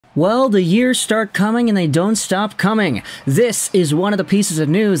Well, the years start coming and they don't stop coming. This is one of the pieces of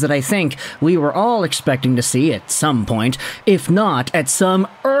news that I think we were all expecting to see at some point, if not at some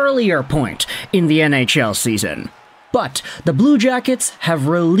earlier point in the NHL season. But the Blue Jackets have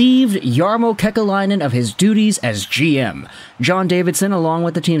relieved Jarmo Kekalainen of his duties as GM. John Davidson, along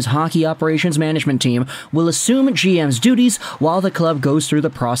with the team's hockey operations management team, will assume GM's duties while the club goes through the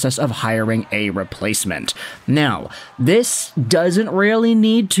process of hiring a replacement. Now, this doesn't really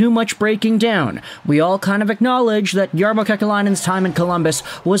need too much breaking down. We all kind of acknowledge that Jarmo Kekalainen's time in Columbus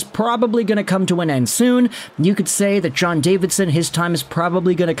was probably going to come to an end soon. You could say that John Davidson, his time is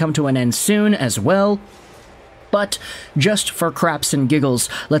probably going to come to an end soon as well. But just for craps and giggles,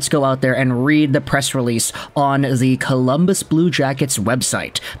 let's go out there and read the press release on the Columbus Blue Jackets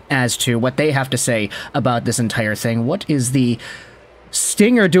website as to what they have to say about this entire thing. What is the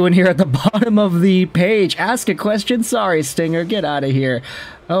Stinger doing here at the bottom of the page? Ask a question? Sorry, Stinger, get out of here.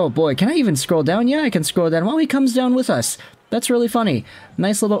 Oh boy, can I even scroll down? Yeah, I can scroll down. Well, he comes down with us. That's really funny.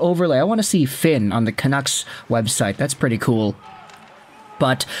 Nice little overlay. I want to see Finn on the Canucks website. That's pretty cool.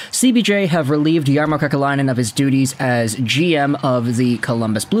 But CBJ have relieved Jarmo Kekalainen of his duties as GM of the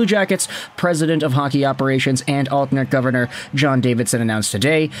Columbus Blue Jackets. President of Hockey Operations and alternate governor John Davidson announced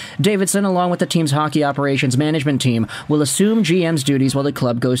today. Davidson, along with the team's hockey operations management team, will assume GM's duties while the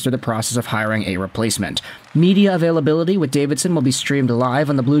club goes through the process of hiring a replacement. Media availability with Davidson will be streamed live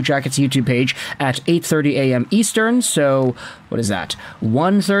on the Blue Jackets YouTube page at 8:30 a.m. Eastern, so what is that,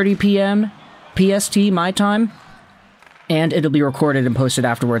 1:30 p.m. PST, my time? And it'll be recorded and posted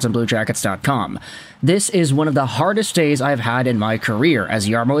afterwards on BlueJackets.com. This is one of the hardest days I've had in my career, as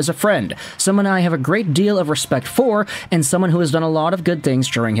Jarmo is a friend, someone I have a great deal of respect for, and someone who has done a lot of good things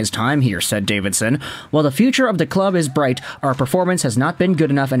during his time here, said Davidson. While the future of the club is bright, our performance has not been good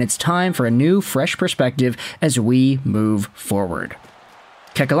enough, and it's time for a new, fresh perspective as we move forward.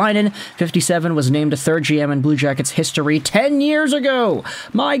 Kekalainen, 57, was named a third GM in Blue Jackets history 10 years ago!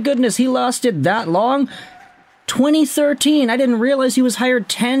 My goodness, he lasted that long? 2013, I didn't realize he was hired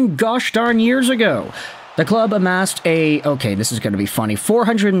 10 gosh darn years ago. The club amassed a, okay, this is going to be funny,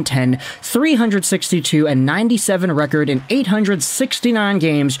 410, 362, and 97 record in 869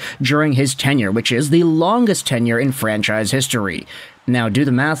 games during his tenure, which is the longest tenure in franchise history. Now, do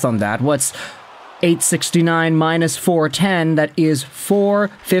the math on that. What's 869 minus 410? That is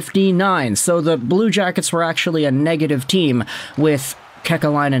 459. So the Blue Jackets were actually a negative team with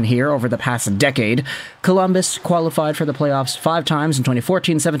Kekalainen here over the past decade. Columbus qualified for the playoffs 5 times in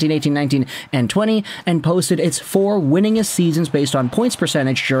 2014, 17, 18, 19, and 20, and posted its 4 winningest seasons based on points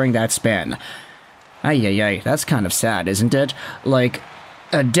percentage during that span. Ay, that's kind of sad, isn't it? Like,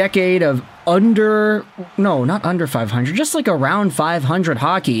 a decade of no, not under 500, just like around 500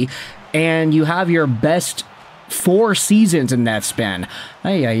 hockey, and you have your best 4 seasons in that span.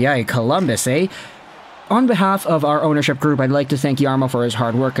 Ay, Columbus, eh? On behalf of our ownership group, I'd like to thank Jarmo for his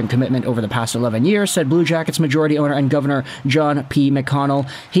hard work and commitment over the past 11 years, said Blue Jackets majority owner and governor John P. McConnell.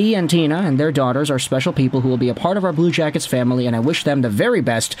 He and Tina and their daughters are special people who will be a part of our Blue Jackets family, and I wish them the very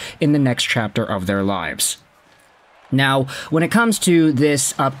best in the next chapter of their lives. Now, when it comes to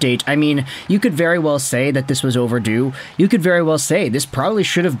this update, I mean, you could very well say that this was overdue. You could very well say this probably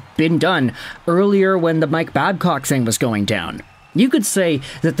should have been done earlier when the Mike Babcock thing was going down. You could say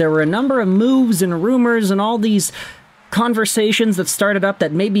that there were a number of moves and rumors and all these conversations that started up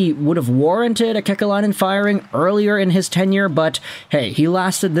that maybe would have warranted a Kekalainen firing earlier in his tenure, but hey, he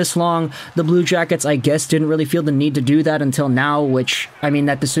lasted this long. The Blue Jackets, I guess, didn't really feel the need to do that until now, which, I mean,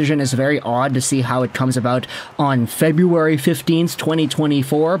 that decision is very odd to see how it comes about on February 15th,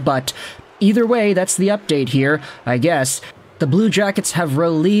 2024, but either way, that's the update here, I guess. The Blue Jackets have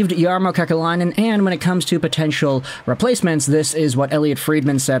relieved Jarmo Kekalainen, and when it comes to potential replacements, this is what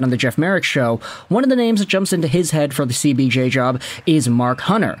FRIEDMAN said on the Jeff Merrick Show. One of the names that jumps into his head for the CBJ job is Mark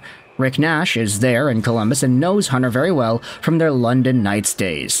Hunter. Rick Nash is there in Columbus and knows Hunter very well from their London Knights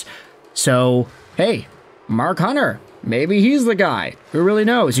days. So, hey, Mark Hunter. Maybe he's the guy. Who really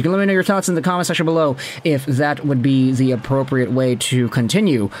knows? You can let me know your thoughts in the comment section below if that would be the appropriate way to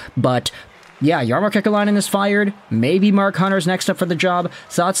continue, but yeah, Jarmo Kekalainen is fired. Maybe Mark Hunter's next up for the job.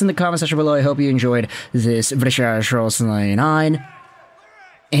 Thoughts in the comment section below. I hope you enjoyed this video.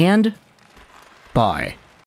 And bye.